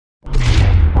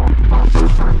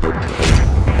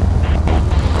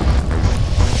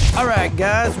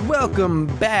guys, welcome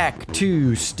back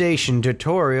to Station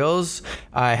Tutorials.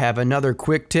 I have another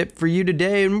quick tip for you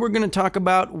today, and we're going to talk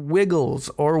about wiggles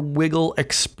or wiggle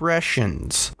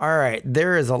expressions. Alright,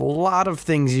 there is a lot of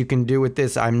things you can do with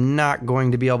this. I'm not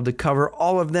going to be able to cover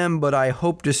all of them, but I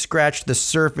hope to scratch the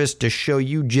surface to show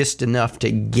you just enough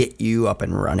to get you up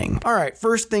and running. Alright,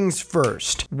 first things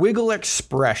first, wiggle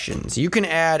expressions. You can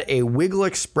add a wiggle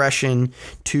expression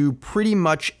to pretty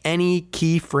much any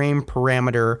keyframe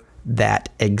parameter that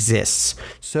exists.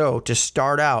 So to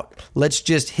start out, let's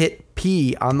just hit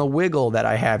P on the wiggle that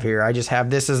I have here. I just have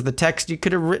this as the text. You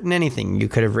could have written anything. You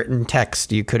could have written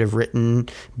text. You could have written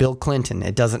Bill Clinton.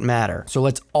 It doesn't matter. So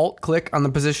let's alt click on the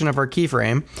position of our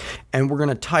keyframe, and we're going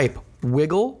to type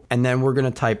wiggle, and then we're going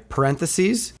to type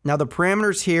parentheses. Now the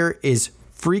parameters here is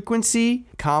frequency,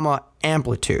 comma,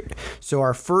 amplitude. So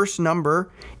our first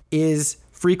number is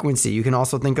frequency. You can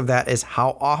also think of that as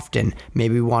how often.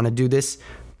 Maybe we want to do this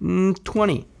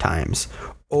 20 times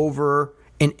over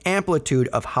an amplitude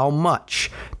of how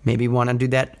much. Maybe you want to do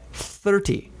that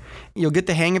 30. You'll get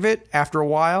the hang of it after a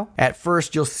while. At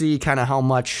first, you'll see kind of how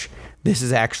much this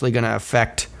is actually going to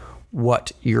affect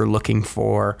what you're looking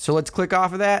for. So let's click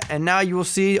off of that, and now you will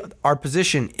see our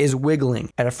position is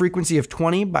wiggling at a frequency of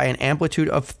 20 by an amplitude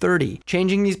of 30.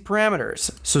 Changing these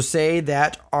parameters. So say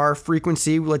that our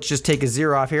frequency, let's just take a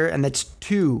 0 off here, and that's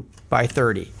 2 by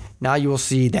 30. Now you will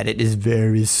see that it is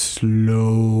very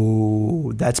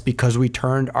slow. That's because we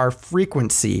turned our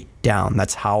frequency down.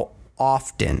 That's how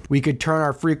often. We could turn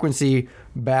our frequency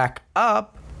back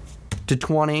up to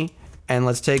 20, and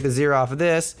let's take the 0 off of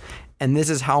this, and this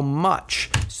is how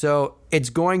much. So it's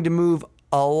going to move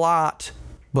a lot,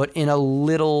 but in a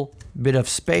little bit of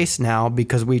space now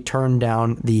because we turned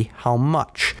down the how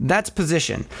much. That's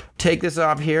position. Take this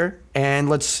off here and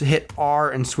let's hit R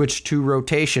and switch to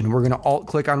rotation. We're going to alt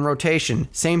click on rotation.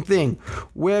 Same thing,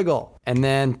 wiggle, and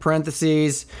then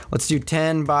parentheses, let's do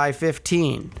 10 by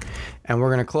 15. And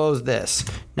we're going to close this.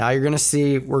 Now you're going to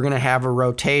see we're going to have a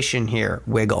rotation here,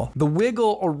 wiggle. The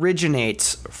wiggle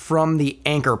originates from the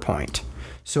anchor point.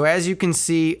 So as you can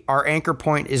see, our anchor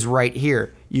point is right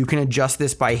here. You can adjust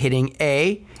this by hitting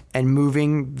A and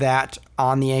moving that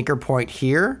on the anchor point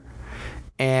here.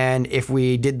 And if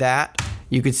we did that,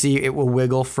 you could see it will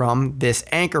wiggle from this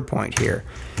anchor point here.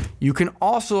 You can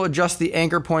also adjust the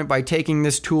anchor point by taking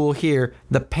this tool here,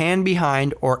 the pan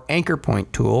behind or anchor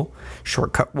point tool,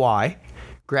 shortcut Y,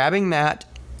 grabbing that,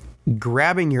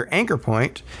 grabbing your anchor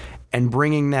point, and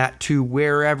bringing that to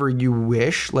wherever you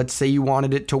wish. Let's say you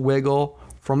wanted it to wiggle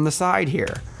from the side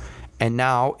here, and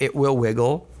now it will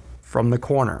wiggle from the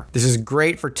corner. This is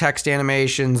great for text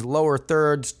animations, lower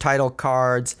thirds, title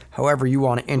cards, however you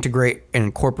want to integrate and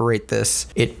incorporate this.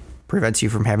 It prevents you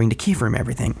from having to keyframe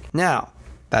everything. Now,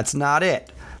 that's not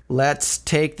it. Let's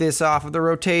take this off of the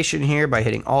rotation here by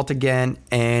hitting Alt again,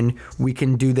 and we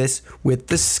can do this with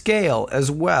the scale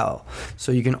as well.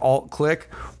 So you can Alt click,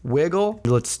 wiggle.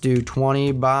 Let's do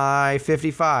 20 by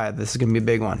 55. This is gonna be a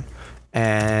big one.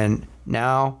 And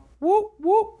now, whoop,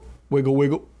 whoop, wiggle,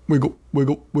 wiggle, wiggle,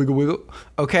 wiggle, wiggle, wiggle.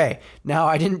 Okay, now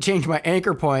I didn't change my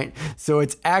anchor point, so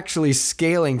it's actually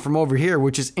scaling from over here,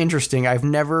 which is interesting. I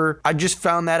just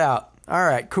found that out. All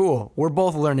right, cool. We're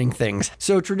both learning things.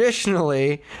 So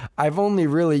traditionally, I've only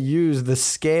really used the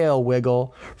scale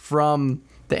wiggle from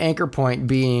the anchor point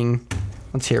being,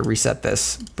 let's here, reset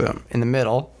this, boom, in the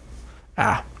middle.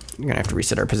 You're gonna have to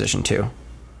reset our position too.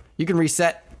 You can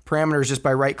reset parameters just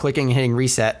by right clicking and hitting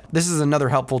reset. This is another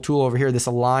helpful tool over here. This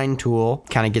align tool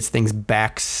kind of gets things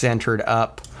back centered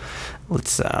up.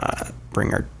 Let's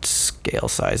bring our scale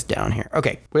size down here.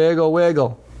 Okay, wiggle,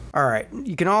 wiggle. All right,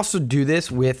 you can also do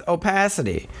this with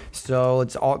opacity. So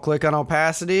let's alt click on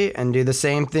opacity and do the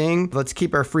same thing. Let's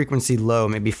keep our frequency low,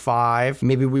 maybe 5.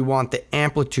 Maybe we want the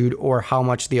amplitude or how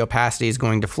much the opacity is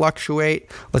going to fluctuate.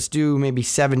 Let's do maybe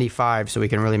 75 so we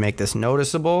can really make this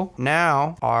noticeable.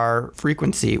 Now our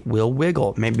frequency will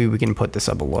wiggle. Maybe we can put this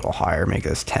up a little higher, make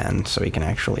this 10 so we can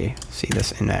actually see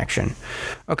this in action.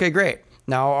 Okay, great.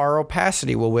 Now our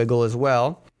opacity will wiggle as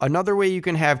well. Another way you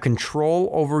can have control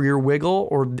over your wiggle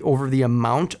or over the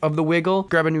amount of the wiggle,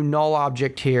 grab a new null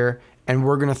object here, and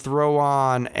we're gonna throw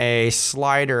on a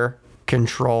slider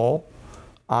control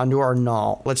onto our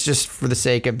null. Let's just, for the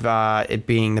sake of it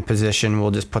being the position,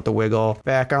 we'll just put the wiggle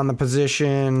back on the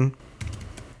position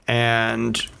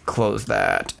and close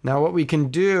that. Now what we can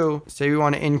do, say we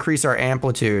want to increase our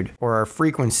amplitude or our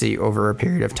frequency over a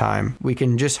period of time, we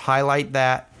can just highlight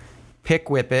that, pick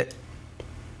whip it,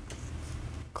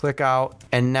 click out,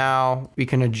 and now we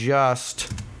can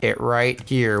adjust it right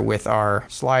here with our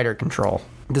slider control.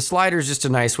 The slider is just a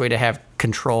nice way to have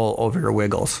control over your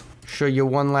wiggles. show you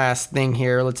one last thing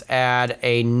here. Let's add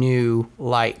a new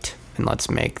light, and let's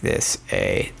make this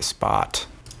a spot.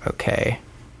 Okay.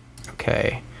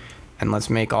 And let's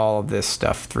make all of this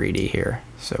stuff 3D here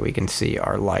so we can see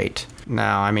our light.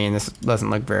 Now, I mean, this doesn't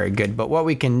look very good, but what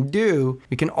we can do,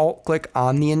 we can alt-click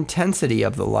on the intensity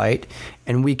of the light,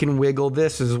 and we can wiggle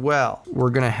this as well.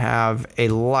 We're gonna have a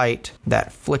light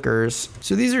that flickers.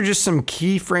 So these are just some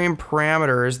keyframe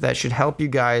parameters that should help you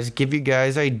guys, give you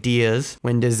guys ideas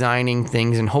when designing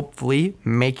things, and hopefully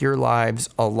make your lives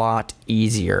a lot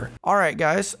easier. All right,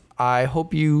 guys. I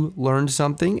hope you learned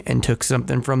something and took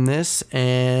something from this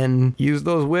and used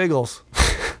those wiggles.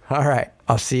 All right,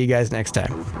 I'll see you guys next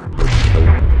time.